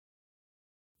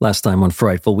Last time on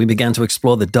Frightful, we began to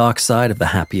explore the dark side of the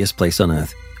happiest place on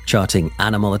Earth, charting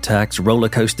animal attacks, roller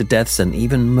coaster deaths, and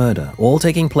even murder, all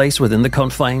taking place within the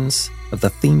confines of the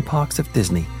theme parks of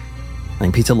Disney.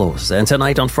 I'm Peter Laws, and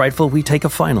tonight on Frightful, we take a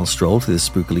final stroll through the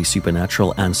spookily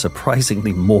supernatural and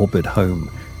surprisingly morbid home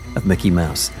of Mickey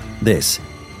Mouse. This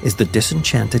is the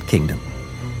Disenchanted Kingdom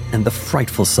and the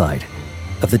frightful side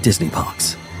of the Disney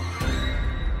parks.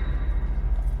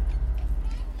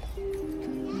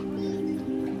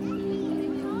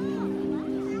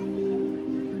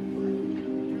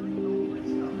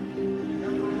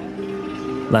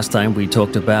 Last time we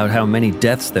talked about how many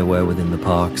deaths there were within the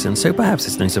parks, and so perhaps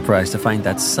it's no surprise to find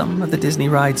that some of the Disney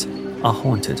rides are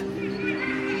haunted.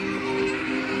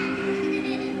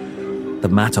 The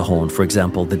Matterhorn, for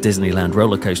example, the Disneyland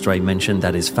roller coaster I mentioned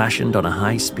that is fashioned on a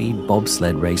high-speed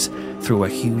bobsled race through a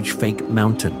huge fake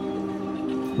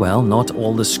mountain. Well, not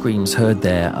all the screams heard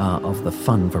there are of the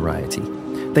fun variety.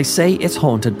 They say it's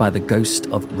haunted by the ghost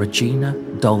of Regina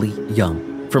Dolly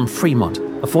Young from Fremont,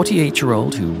 a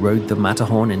 48-year-old who rode the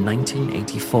Matterhorn in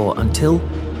 1984 until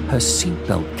her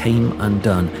seatbelt came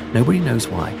undone. Nobody knows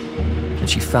why. And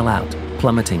she fell out,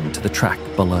 plummeting to the track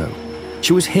below.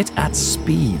 She was hit at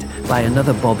speed by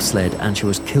another bobsled and she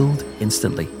was killed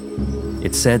instantly.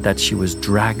 It's said that she was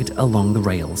dragged along the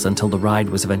rails until the ride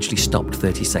was eventually stopped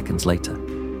 30 seconds later.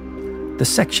 The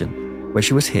section where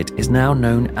she was hit is now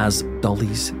known as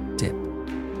Dolly's Dip,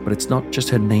 but it's not just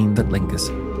her name that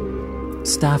lingers.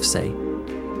 Staff say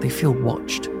they feel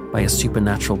watched by a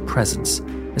supernatural presence,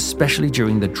 especially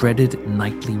during the dreaded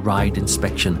nightly ride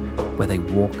inspection where they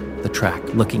walk the track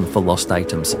looking for lost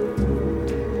items.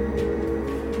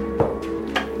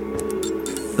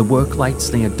 The work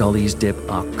lights near Dolly's Dip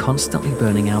are constantly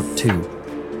burning out too.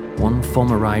 One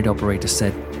former ride operator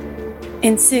said,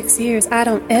 "In 6 years, I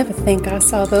don't ever think I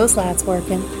saw those lights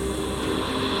working."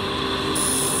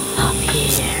 Up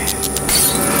here.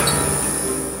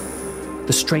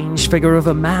 The strange figure of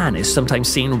a man is sometimes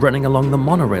seen running along the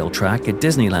monorail track at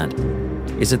Disneyland.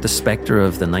 Is it the specter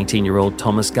of the 19-year-old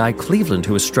Thomas Guy Cleveland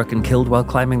who was struck and killed while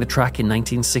climbing the track in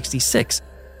 1966?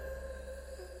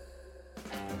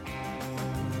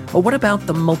 Or what about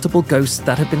the multiple ghosts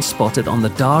that have been spotted on the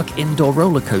dark indoor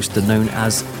roller coaster known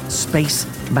as Space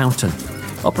Mountain?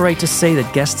 Operators say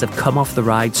that guests have come off the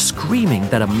ride screaming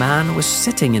that a man was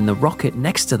sitting in the rocket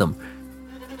next to them.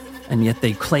 And yet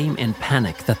they claim in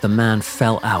panic that the man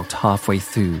fell out halfway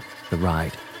through the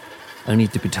ride, only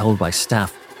to be told by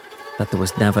staff that there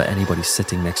was never anybody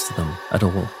sitting next to them at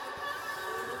all.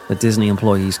 The Disney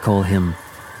employees call him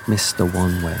Mr.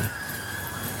 One Way.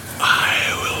 I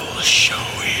will show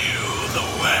you the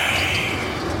way.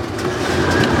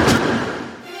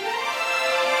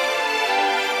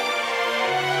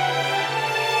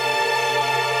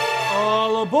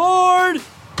 All aboard!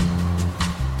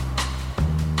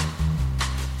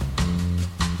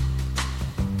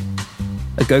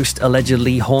 A ghost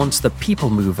allegedly haunts the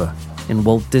People Mover in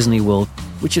Walt Disney World,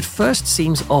 which at first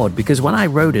seems odd because when I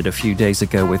rode it a few days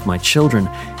ago with my children,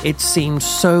 it seemed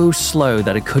so slow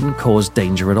that it couldn't cause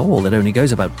danger at all. It only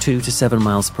goes about 2 to 7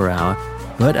 miles per hour.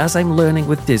 But as I'm learning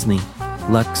with Disney,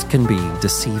 luck can be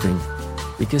deceiving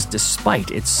because despite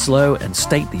its slow and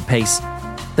stately pace,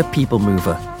 the People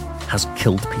Mover has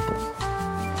killed people.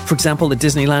 For example, at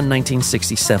Disneyland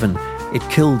 1967, it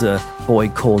killed a boy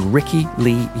called Ricky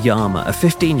Lee Yama, a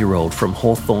 15-year-old from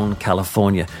Hawthorne,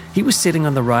 California. He was sitting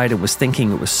on the ride and was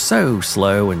thinking it was so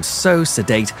slow and so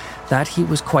sedate that he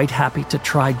was quite happy to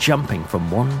try jumping from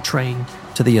one train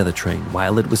to the other train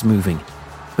while it was moving.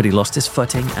 But he lost his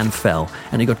footing and fell,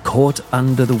 and he got caught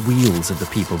under the wheels of the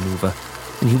People Mover,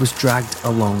 and he was dragged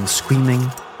along screaming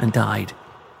and died.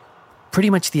 Pretty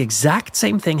much the exact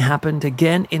same thing happened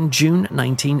again in June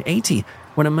 1980,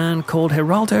 when a man called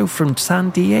Geraldo from San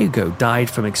Diego died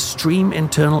from extreme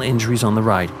internal injuries on the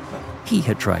ride. He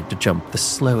had tried to jump the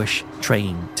slowish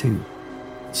train too.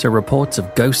 So reports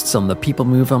of ghosts on the People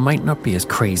Mover might not be as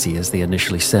crazy as they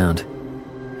initially sound.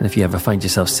 And if you ever find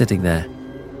yourself sitting there,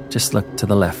 just look to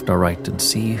the left or right and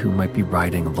see who might be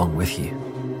riding along with you.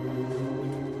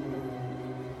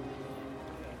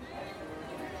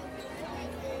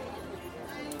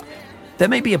 There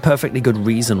may be a perfectly good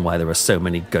reason why there are so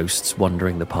many ghosts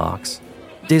wandering the parks.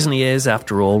 Disney is,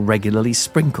 after all, regularly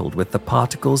sprinkled with the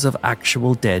particles of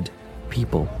actual dead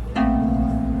people.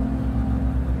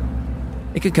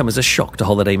 It could come as a shock to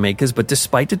holidaymakers, but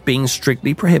despite it being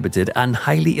strictly prohibited and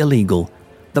highly illegal,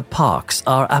 the parks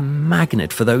are a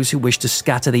magnet for those who wish to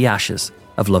scatter the ashes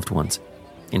of loved ones.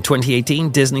 In 2018,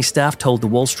 Disney staff told the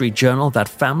Wall Street Journal that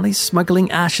families smuggling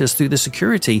ashes through the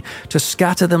security to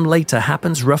scatter them later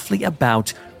happens roughly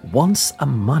about once a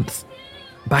month.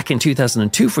 Back in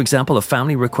 2002, for example, a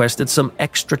family requested some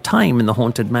extra time in the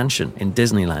Haunted Mansion in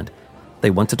Disneyland. They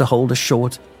wanted to hold a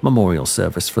short memorial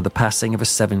service for the passing of a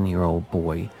 7-year-old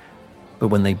boy. But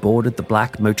when they boarded the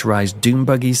black motorized doom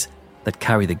buggies that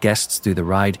carry the guests through the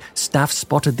ride, staff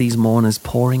spotted these mourners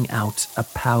pouring out a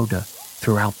powder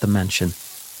throughout the mansion.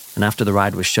 And after the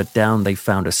ride was shut down, they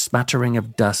found a smattering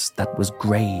of dust that was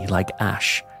grey like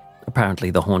ash. Apparently,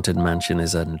 the Haunted Mansion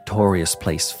is a notorious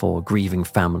place for grieving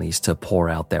families to pour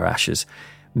out their ashes.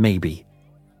 Maybe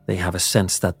they have a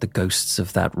sense that the ghosts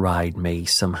of that ride may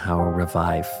somehow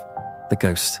revive the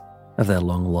ghost of their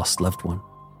long-lost loved one.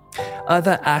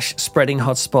 Other ash-spreading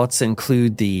hotspots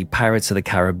include the Pirates of the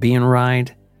Caribbean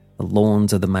ride, the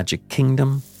Lawns of the Magic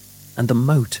Kingdom, and the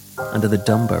moat under the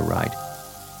Dumbo ride.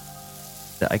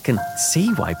 I can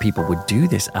see why people would do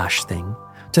this ash thing.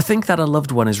 To think that a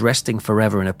loved one is resting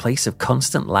forever in a place of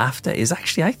constant laughter is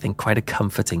actually, I think, quite a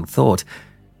comforting thought.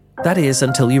 That is,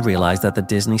 until you realize that the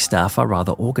Disney staff are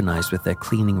rather organized with their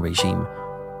cleaning regime.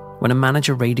 When a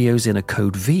manager radios in a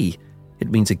code V, it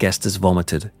means a guest has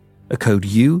vomited. A code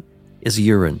U is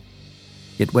urine.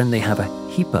 Yet when they have a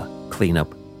HEPA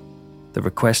cleanup, the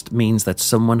request means that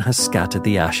someone has scattered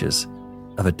the ashes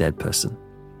of a dead person.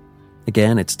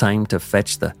 Again, it's time to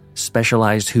fetch the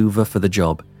specialized Hoover for the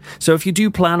job. So if you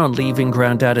do plan on leaving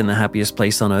Grandad in the happiest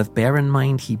place on earth, bear in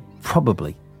mind he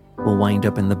probably will wind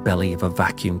up in the belly of a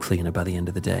vacuum cleaner by the end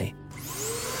of the day.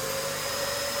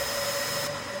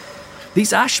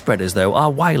 These ash spreaders, though,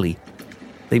 are wily.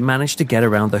 They manage to get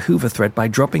around the Hoover threat by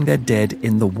dropping their dead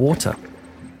in the water.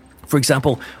 For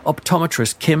example,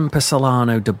 optometrist Kim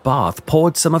Pessolano de Bath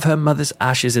poured some of her mother's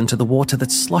ashes into the water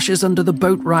that sloshes under the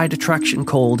boat ride attraction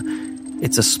called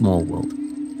It's a Small World.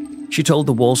 She told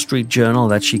the Wall Street Journal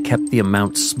that she kept the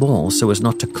amount small so as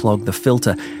not to clog the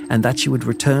filter, and that she would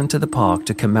return to the park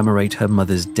to commemorate her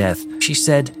mother's death. She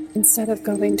said, Instead of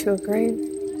going to a grave,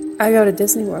 I go to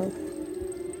Disney World.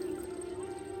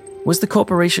 Was the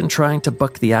corporation trying to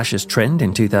buck the ashes trend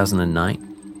in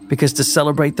 2009? Because to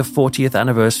celebrate the 40th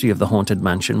anniversary of the Haunted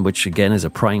Mansion, which again is a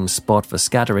prime spot for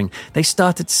scattering, they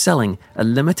started selling a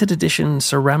limited edition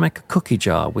ceramic cookie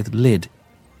jar with lid,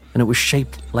 and it was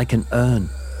shaped like an urn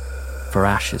for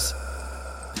ashes.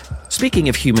 Speaking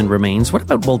of human remains, what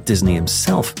about Walt Disney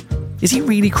himself? Is he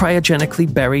really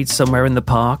cryogenically buried somewhere in the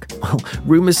park? Well,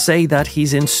 rumors say that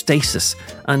he's in stasis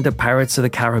under Pirates of the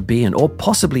Caribbean, or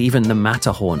possibly even the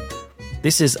Matterhorn.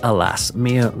 This is, alas,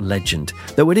 mere legend,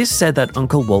 though it is said that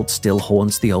Uncle Walt still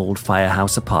haunts the old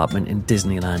firehouse apartment in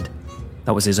Disneyland.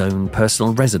 That was his own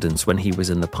personal residence when he was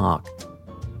in the park.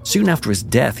 Soon after his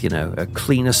death, a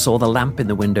cleaner saw the lamp in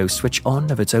the window switch on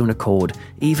of its own accord,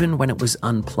 even when it was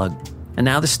unplugged. And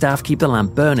now the staff keep the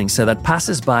lamp burning so that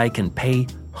passers-by can pay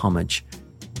homage.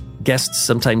 Guests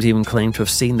sometimes even claim to have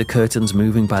seen the curtains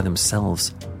moving by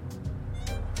themselves.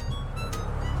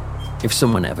 If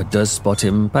someone ever does spot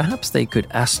him, perhaps they could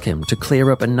ask him to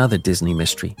clear up another Disney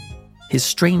mystery. His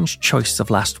strange choice of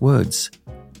last words.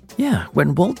 Yeah,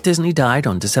 when Walt Disney died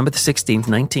on December 16th,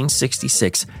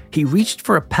 1966, he reached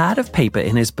for a pad of paper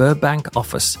in his Burbank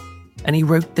office, and he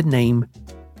wrote the name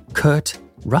Kurt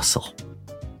Russell,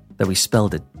 though he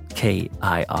spelled it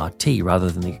K-I-R-T rather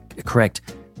than the correct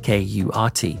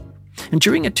K-U-R-T. And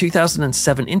during a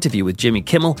 2007 interview with Jimmy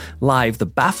Kimmel Live, the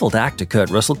baffled actor Kurt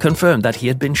Russell confirmed that he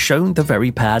had been shown the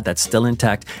very pad that's still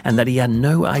intact and that he had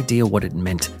no idea what it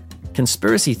meant.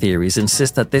 Conspiracy theories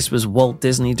insist that this was Walt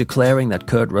Disney declaring that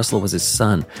Kurt Russell was his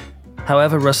son.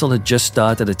 However, Russell had just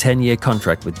started a 10-year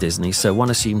contract with Disney, so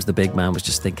one assumes the big man was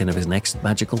just thinking of his next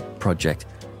magical project,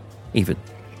 even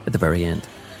at the very end.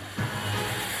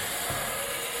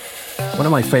 One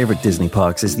of my favorite Disney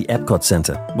parks is the Epcot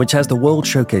Center, which has the World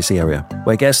Showcase area,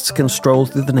 where guests can stroll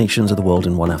through the nations of the world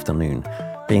in one afternoon.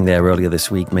 Being there earlier this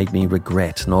week made me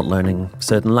regret not learning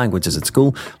certain languages at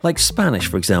school, like Spanish,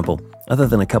 for example. Other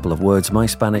than a couple of words, my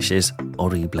Spanish is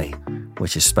horrible,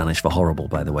 which is Spanish for horrible,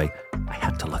 by the way. I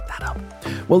had to look that up.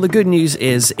 Well, the good news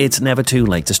is it's never too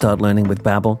late to start learning with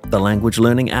Babbel, the language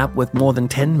learning app with more than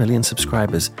 10 million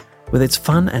subscribers. With its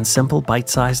fun and simple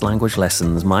bite-sized language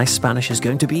lessons, my Spanish is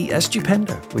going to be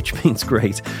estupendo, which means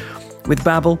great. With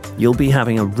Babbel, you'll be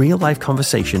having a real-life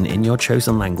conversation in your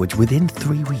chosen language within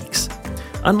 3 weeks.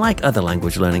 Unlike other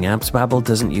language learning apps, Babbel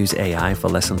doesn't use AI for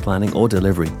lesson planning or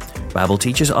delivery. Babbel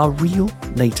teachers are real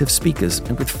native speakers,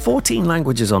 and with 14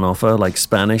 languages on offer, like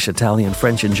Spanish, Italian,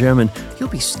 French, and German, you'll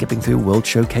be skipping through World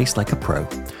Showcase like a pro.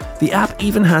 The app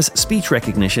even has speech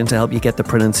recognition to help you get the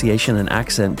pronunciation and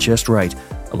accent just right.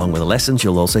 Along with the lessons,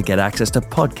 you'll also get access to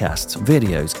podcasts,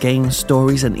 videos, games,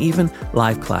 stories, and even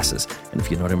live classes. And if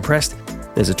you're not impressed,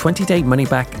 there's a 20-day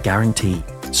money-back guarantee.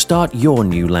 Start your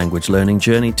new language learning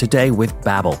journey today with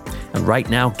Babbel. And right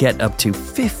now, get up to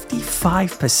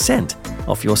 55%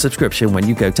 off your subscription when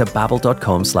you go to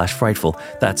babbel.com/frightful.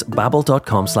 That's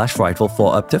babbel.com/frightful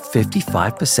for up to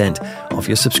 55% off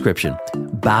your subscription.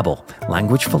 Babbel,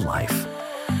 language for life.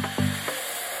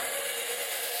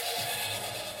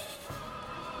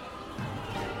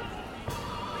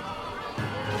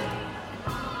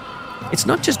 It's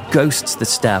not just ghosts that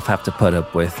staff have to put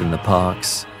up with in the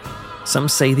parks. Some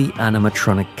say the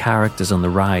animatronic characters on the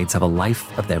rides have a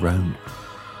life of their own.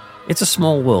 It's a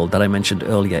Small World that I mentioned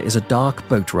earlier is a dark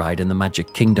boat ride in the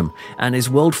Magic Kingdom and is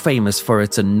world famous for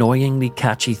its annoyingly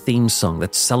catchy theme song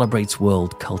that celebrates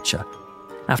world culture.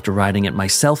 After riding it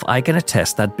myself, I can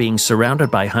attest that being surrounded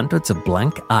by hundreds of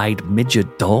blank-eyed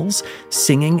midget dolls,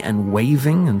 singing and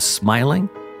waving and smiling,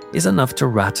 is enough to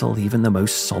rattle even the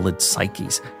most solid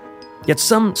psyches. Yet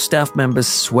some staff members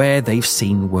swear they've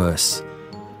seen worse.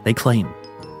 They claim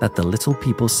that the little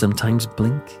people sometimes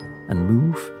blink and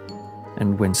move,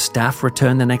 and when staff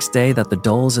return the next day, that the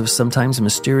dolls have sometimes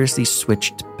mysteriously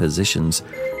switched positions.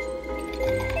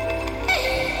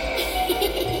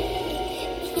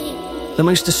 The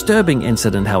most disturbing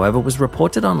incident, however, was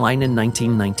reported online in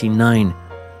 1999,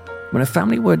 when a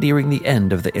family were nearing the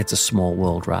end of the It's a Small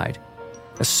World ride.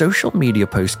 A social media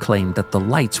post claimed that the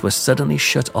lights were suddenly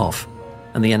shut off,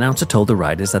 and the announcer told the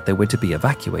riders that they were to be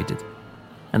evacuated.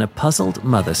 And a puzzled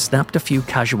mother snapped a few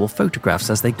casual photographs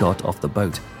as they got off the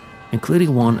boat,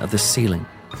 including one of the ceiling.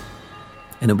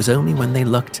 And it was only when they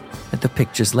looked at the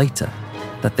pictures later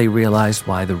that they realized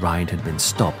why the ride had been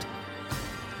stopped.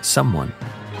 Someone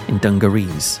in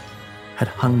dungarees had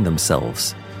hung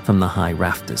themselves from the high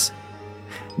rafters.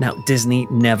 Now, Disney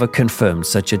never confirmed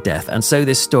such a death, and so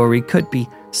this story could be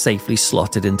safely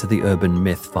slotted into the urban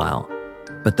myth file.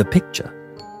 But the picture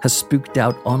has spooked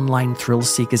out online thrill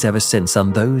seekers ever since,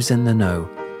 and those in the know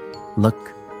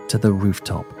look to the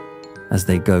rooftop as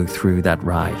they go through that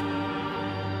ride.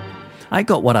 I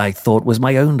got what I thought was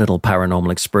my own little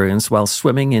paranormal experience while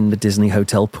swimming in the Disney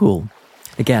hotel pool.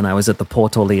 Again, I was at the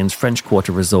Port Orleans French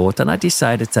Quarter Resort, and I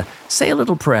decided to say a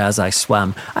little prayer as I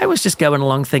swam. I was just going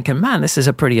along thinking, man, this is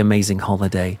a pretty amazing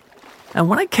holiday. And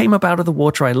when I came up out of the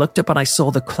water, I looked up and I saw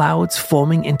the clouds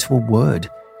forming into a word.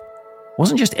 It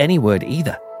wasn't just any word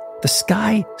either. The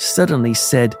sky suddenly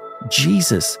said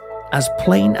Jesus, as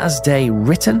plain as day,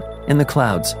 written in the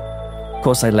clouds. Of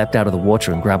course, I leapt out of the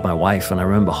water and grabbed my wife, and I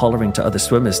remember hollering to other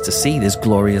swimmers to see this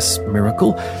glorious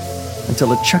miracle,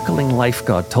 until a chuckling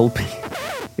lifeguard told me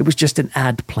it was just an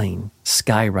ad plane,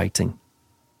 skywriting.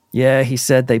 Yeah, he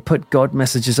said, they put God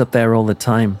messages up there all the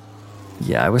time.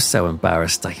 Yeah, I was so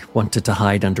embarrassed I wanted to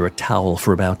hide under a towel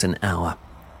for about an hour.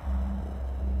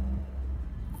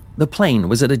 The plane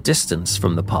was at a distance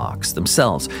from the parks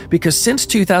themselves, because since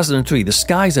 2003, the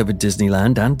skies over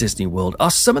Disneyland and Disney World are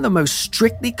some of the most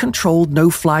strictly controlled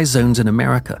no-fly zones in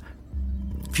America.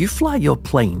 If you fly your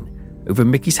plane over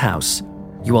Mickey's house,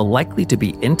 you are likely to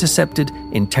be intercepted,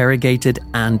 interrogated,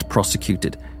 and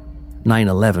prosecuted.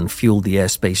 9/11 fueled the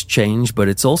airspace change, but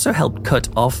it's also helped cut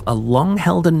off a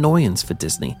long-held annoyance for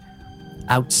Disney.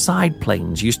 Outside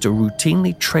planes used to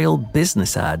routinely trail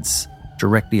business ads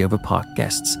directly over park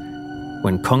guests.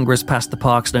 When Congress passed the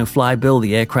Parks No-Fly Bill,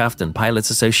 the Aircraft and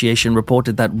Pilots Association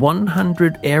reported that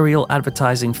 100 aerial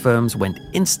advertising firms went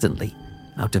instantly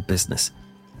out of business.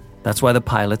 That's why the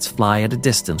pilots fly at a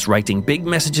distance, writing big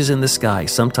messages in the sky.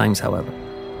 Sometimes, however,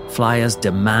 flyers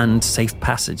demand safe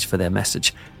passage for their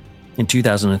message. In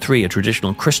 2003, a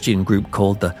traditional Christian group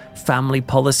called the Family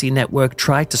Policy Network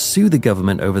tried to sue the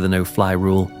government over the no-fly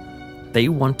rule. They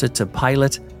wanted to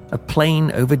pilot a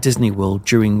plane over Disney World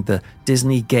during the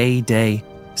Disney Gay Day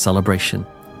celebration,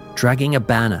 dragging a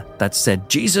banner that said,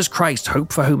 Jesus Christ,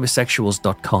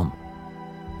 hopeforhomosexuals.com.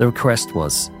 The request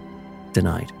was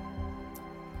denied.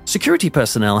 Security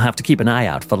personnel have to keep an eye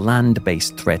out for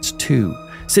land-based threats too,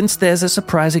 since there's a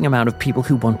surprising amount of people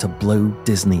who want to blow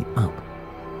Disney up.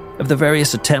 Of the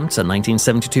various attempts, a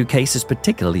 1972 case is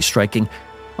particularly striking.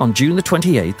 On June the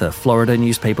 28th, a Florida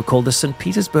newspaper called the St.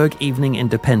 Petersburg Evening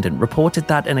Independent reported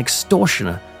that an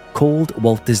extortioner called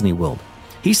Walt Disney World.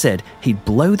 He said he'd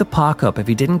blow the park up if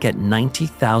he didn't get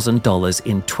 $90,000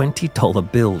 in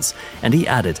 $20 bills. And he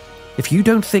added, if you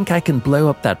don't think I can blow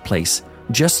up that place,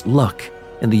 just look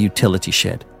in the utility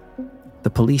shed. The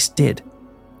police did,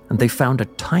 and they found a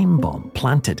time bomb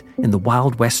planted in the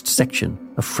Wild West section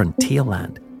of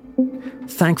Frontierland.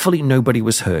 Thankfully, nobody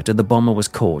was hurt and the bomber was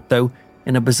caught, though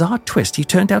in a bizarre twist, he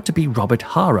turned out to be Robert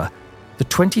Hara, the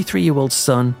 23-year-old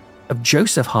son of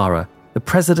Joseph Hara, the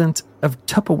president of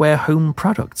Tupperware Home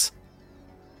Products.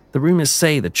 The rumors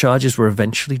say the charges were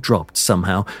eventually dropped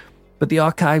somehow, but the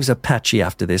archives are patchy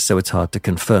after this, so it's hard to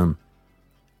confirm.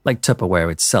 Like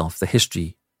Tupperware itself, the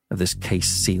history of this case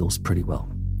seals pretty well.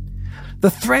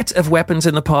 The threat of weapons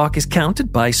in the park is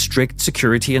countered by strict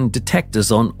security and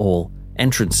detectors on all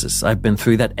entrances. I've been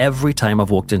through that every time I've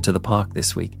walked into the park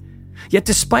this week. Yet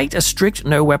despite a strict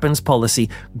no-weapons policy,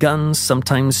 guns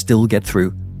sometimes still get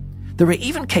through. There are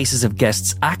even cases of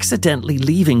guests accidentally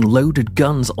leaving loaded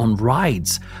guns on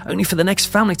rides, only for the next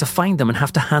family to find them and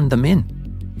have to hand them in.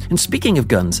 And speaking of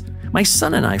guns, my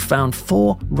son and I found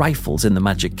 4 rifles in the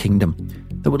Magic Kingdom,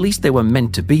 though at least they were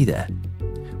meant to be there.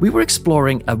 We were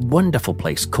exploring a wonderful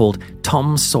place called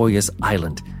Tom Sawyer's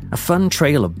Island, a fun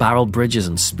trail of barrel bridges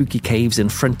and spooky caves in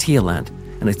Frontierland,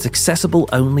 and it's accessible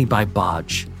only by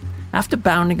barge. After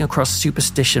bounding across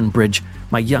Superstition Bridge,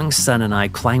 my young son and I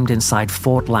climbed inside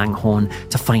Fort Langhorne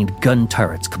to find gun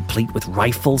turrets complete with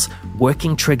rifles,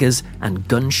 working triggers, and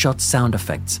gunshot sound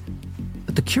effects.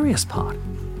 But the curious part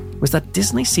was that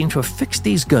Disney seemed to have fixed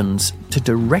these guns to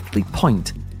directly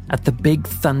point at the Big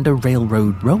Thunder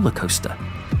Railroad roller coaster.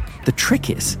 The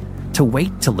trick is to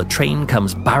wait till the train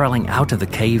comes barreling out of the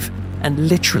cave, and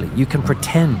literally you can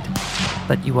pretend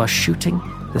that you are shooting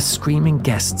the screaming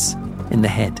guests in the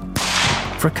head.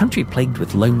 For a country plagued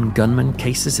with lone gunman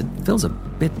cases, it feels a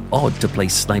bit odd to play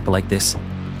sniper like this.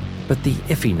 But the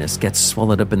iffiness gets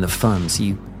swallowed up in the fun, so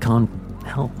you can't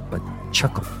help but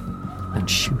chuckle and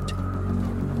shoot.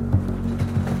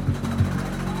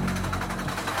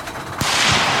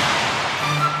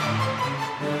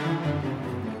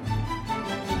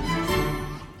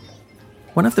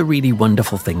 One of the really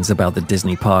wonderful things about the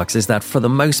Disney parks is that for the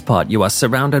most part you are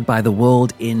surrounded by the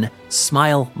world in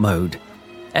smile mode.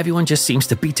 Everyone just seems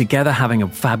to be together having a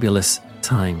fabulous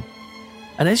time.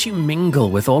 And as you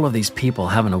mingle with all of these people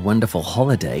having a wonderful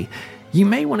holiday, you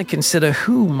may want to consider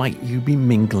who might you be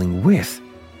mingling with.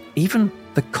 Even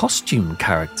the costume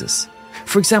characters.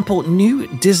 For example, new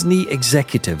Disney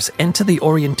executives enter the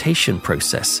orientation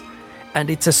process, and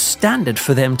it's a standard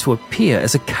for them to appear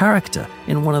as a character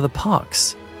in one of the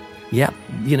parks. Yep,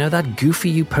 you know that Goofy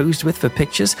you posed with for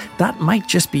pictures? That might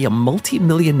just be a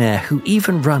multi-millionaire who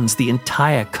even runs the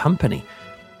entire company.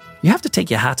 You have to take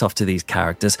your hat off to these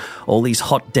characters, all these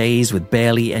hot days with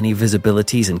barely any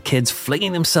visibilities and kids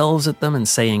flinging themselves at them and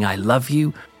saying, "I love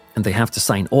you." And they have to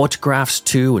sign autographs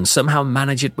too and somehow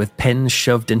manage it with pens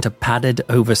shoved into padded,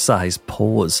 oversized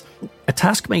paws. A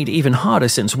task made even harder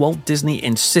since Walt Disney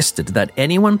insisted that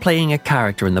anyone playing a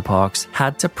character in the parks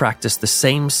had to practice the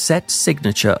same set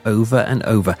signature over and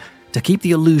over to keep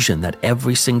the illusion that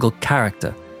every single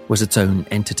character was its own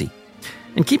entity.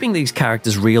 And keeping these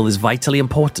characters real is vitally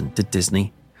important to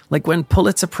Disney. Like when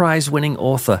Pulitzer Prize-winning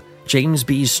author James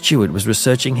B. Stewart was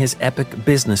researching his epic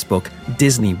business book,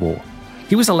 Disney War.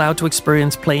 He was allowed to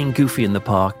experience playing Goofy in the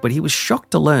park, but he was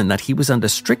shocked to learn that he was under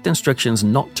strict instructions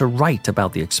not to write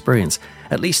about the experience,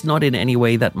 at least not in any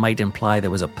way that might imply there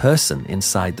was a person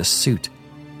inside the suit.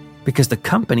 Because the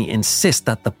company insists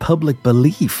that the public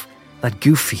believe that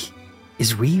Goofy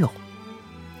is real.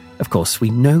 Of course, we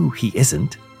know he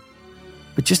isn't.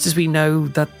 But just as we know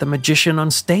that the magician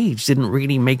on stage didn't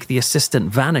really make the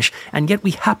assistant vanish, and yet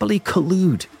we happily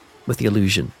collude with the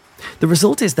illusion. The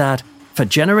result is that for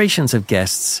generations of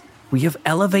guests, we have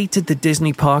elevated the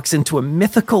Disney parks into a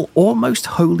mythical, almost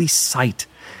holy sight.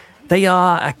 They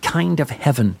are a kind of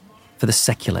heaven for the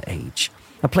secular age,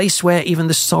 a place where even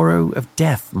the sorrow of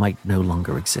death might no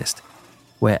longer exist,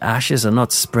 where ashes are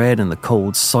not spread in the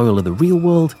cold soil of the real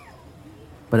world,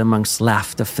 but amongst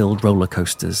laughter-filled roller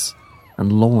coasters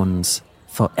and lawns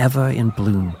forever in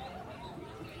bloom.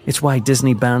 It's why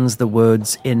Disney bans the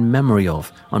words "in memory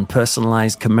of" on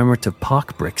personalized commemorative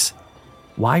park bricks.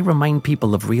 Why remind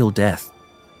people of real death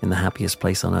in the happiest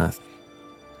place on earth?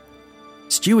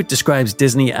 Stewart describes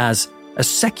Disney as a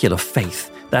secular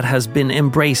faith that has been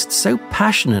embraced so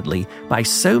passionately by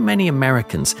so many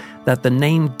Americans that the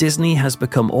name Disney has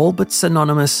become all but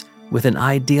synonymous with an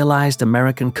idealized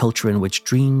American culture in which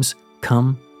dreams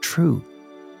come true.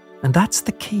 And that's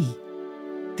the key.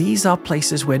 These are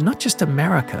places where not just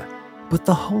America, but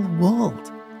the whole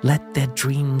world let their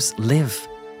dreams live.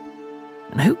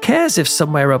 And who cares if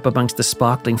somewhere up amongst the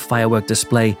sparkling firework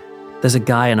display, there's a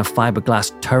guy in a fiberglass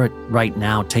turret right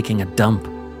now taking a dump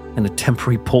in a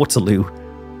temporary portaloo.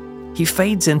 He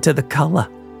fades into the color.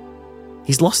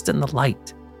 He's lost in the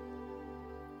light.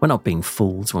 We're not being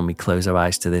fools when we close our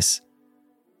eyes to this.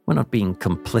 We're not being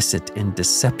complicit in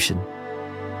deception.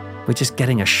 We're just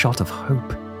getting a shot of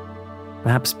hope.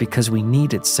 Perhaps because we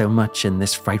need it so much in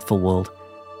this frightful world.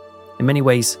 In many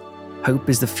ways, hope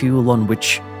is the fuel on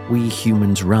which we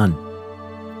humans run.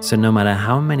 So no matter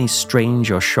how many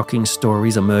strange or shocking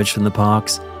stories emerge from the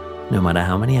parks, no matter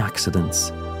how many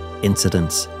accidents,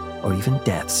 incidents, or even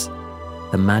deaths,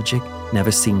 the magic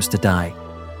never seems to die.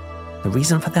 The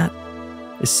reason for that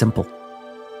is simple.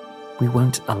 We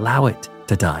won't allow it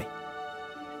to die.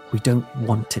 We don't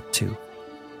want it to.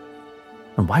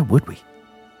 And why would we?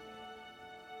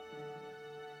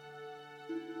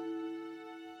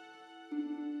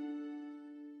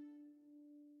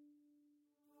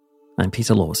 I'm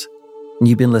Peter Laws, and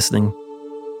you've been listening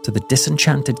to the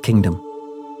Disenchanted Kingdom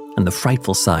and the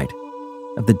frightful side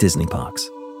of the Disney parks.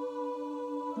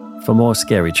 For more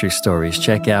scary true stories,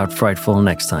 check out Frightful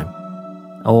next time,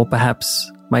 or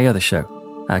perhaps my other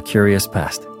show, Our Curious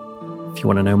Past. If you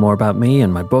want to know more about me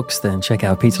and my books, then check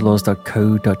out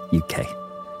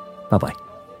peterlaws.co.uk. Bye-bye.